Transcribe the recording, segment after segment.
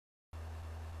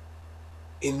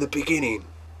In the beginning,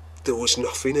 there was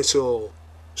nothing at all.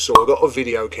 So I got a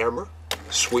video camera,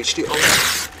 switched it on,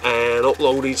 and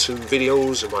uploaded some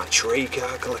videos of my trade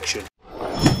card collection.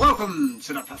 Welcome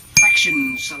to the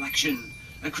Perfection Selection,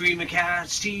 a Cream of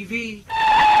Cards TV.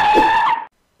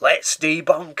 Let's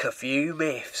debunk a few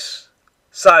myths.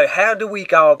 So, how do we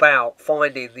go about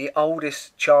finding the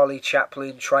oldest Charlie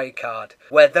Chaplin trade card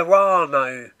where there are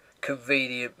no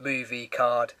convenient movie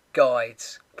card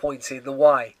guides pointing the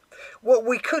way? Well,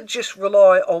 we could just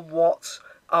rely on what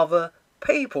other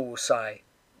people say,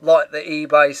 like the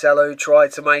eBay seller who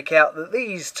tried to make out that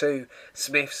these two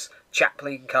Smith's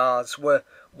Chaplin cards were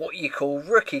what you call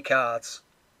rookie cards.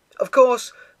 Of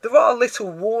course, there are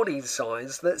little warning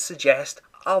signs that suggest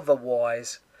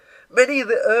otherwise. Many of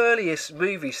the earliest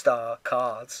movie star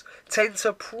cards tend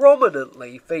to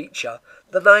prominently feature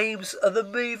the names of the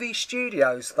movie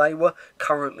studios they were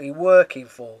currently working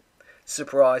for.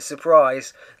 Surprise,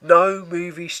 surprise, no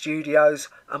movie studios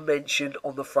are mentioned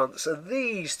on the fronts of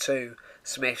these two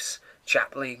Smith's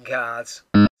Chaplin cards.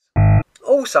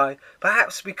 Also,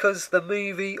 perhaps because the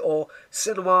movie or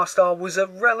cinema star was a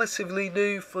relatively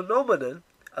new phenomenon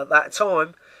at that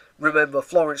time. Remember,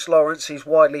 Florence Lawrence is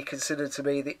widely considered to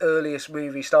be the earliest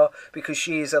movie star because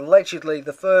she is allegedly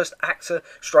the first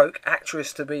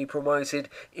actor/actress to be promoted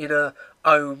in her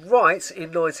own right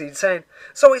in 1910.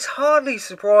 So it's hardly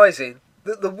surprising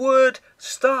that the word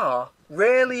star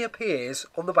rarely appears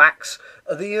on the backs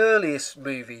of the earliest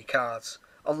movie cards,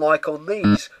 unlike on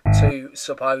these two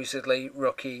supposedly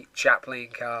rookie Chaplin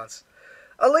cards.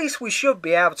 At least we should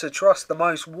be able to trust the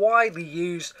most widely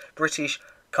used British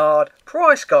card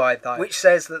price guide though, which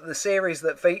says that the series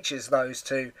that features those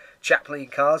two Chaplin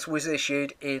cards was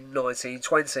issued in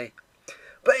 1920.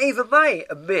 But even they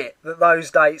admit that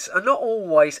those dates are not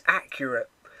always accurate,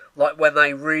 like when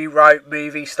they rewrote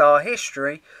movie star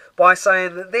history by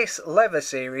saying that this leather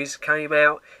series came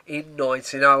out in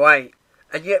 1908,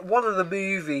 and yet one of the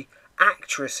movie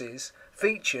actresses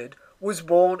featured was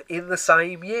born in the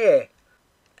same year,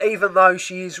 even though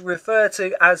she is referred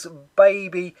to as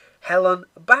Baby Helen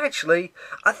Badgley.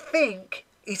 I think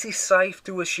it is safe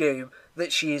to assume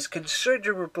that she is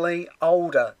considerably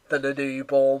older than a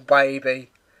newborn baby.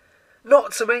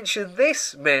 Not to mention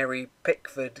this Mary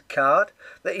Pickford card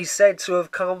that is said to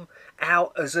have come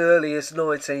out as early as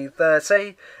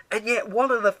 1913, and yet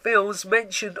one of the films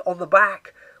mentioned on the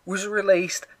back was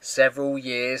released several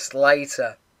years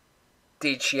later.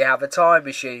 Did she have a time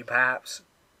machine, perhaps?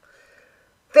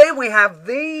 Then we have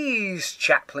these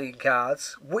Chaplin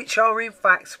cards, which are in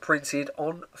fact printed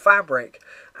on fabric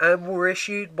and were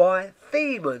issued by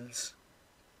Thiemens.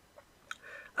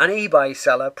 An eBay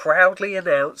seller proudly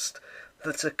announced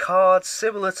that a card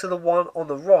similar to the one on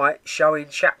the right, showing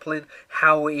Chaplin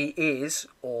how he is,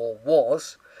 or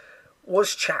was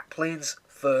Chaplin's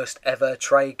first ever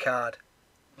trade card.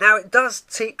 Now it does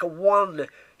tick one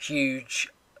huge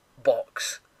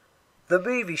box. The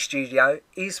movie studio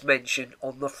is mentioned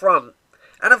on the front,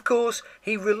 and of course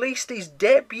he released his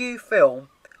debut film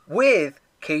with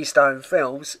Keystone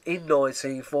Films in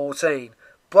 1914,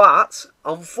 but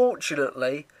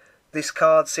unfortunately this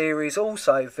card series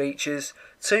also features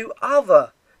two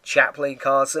other Chaplin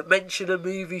cards that mention a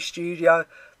movie studio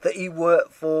that he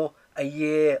worked for a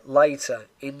year later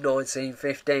in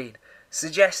 1915,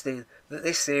 suggesting that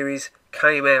this series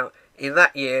came out in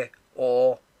that year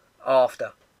or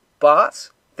after. But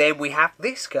then we have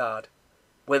this card,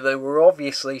 when they were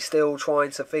obviously still trying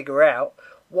to figure out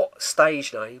what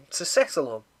stage name to settle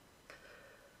on,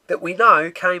 that we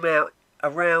know came out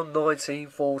around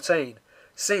 1914,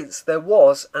 since there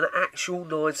was an actual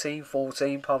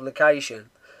 1914 publication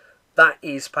that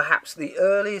is perhaps the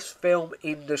earliest film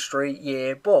industry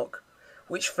yearbook,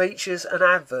 which features an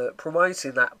advert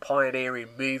promoting that pioneering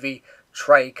movie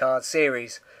trade card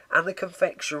series and the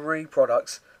confectionery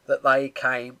products that they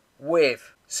came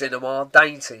with, Cinema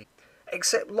Dainty.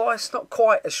 Except life's not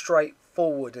quite as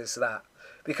straightforward as that,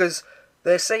 because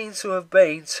there seem to have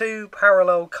been two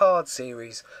parallel card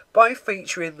series, both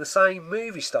featuring the same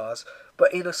movie stars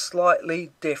but in a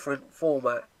slightly different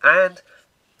format, and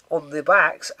on the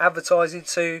backs advertising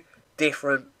two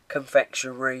different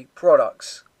confectionery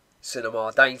products,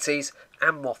 Cinema Dainties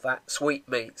and Moffat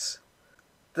Sweetmeats.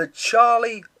 The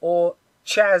Charlie or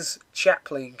Chaz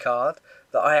Chaplin card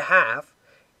that I have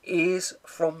is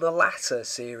from the latter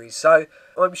series, so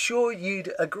I'm sure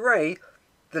you'd agree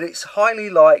that it's highly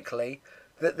likely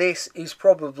that this is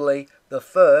probably the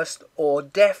first, or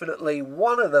definitely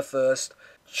one of the first,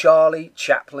 Charlie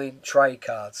Chaplin trade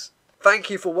cards. Thank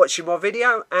you for watching my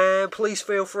video, and please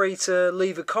feel free to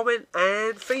leave a comment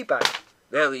and feedback.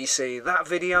 Now that you see that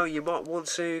video, you might want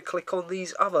to click on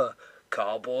these other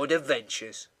Cardboard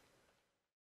Adventures.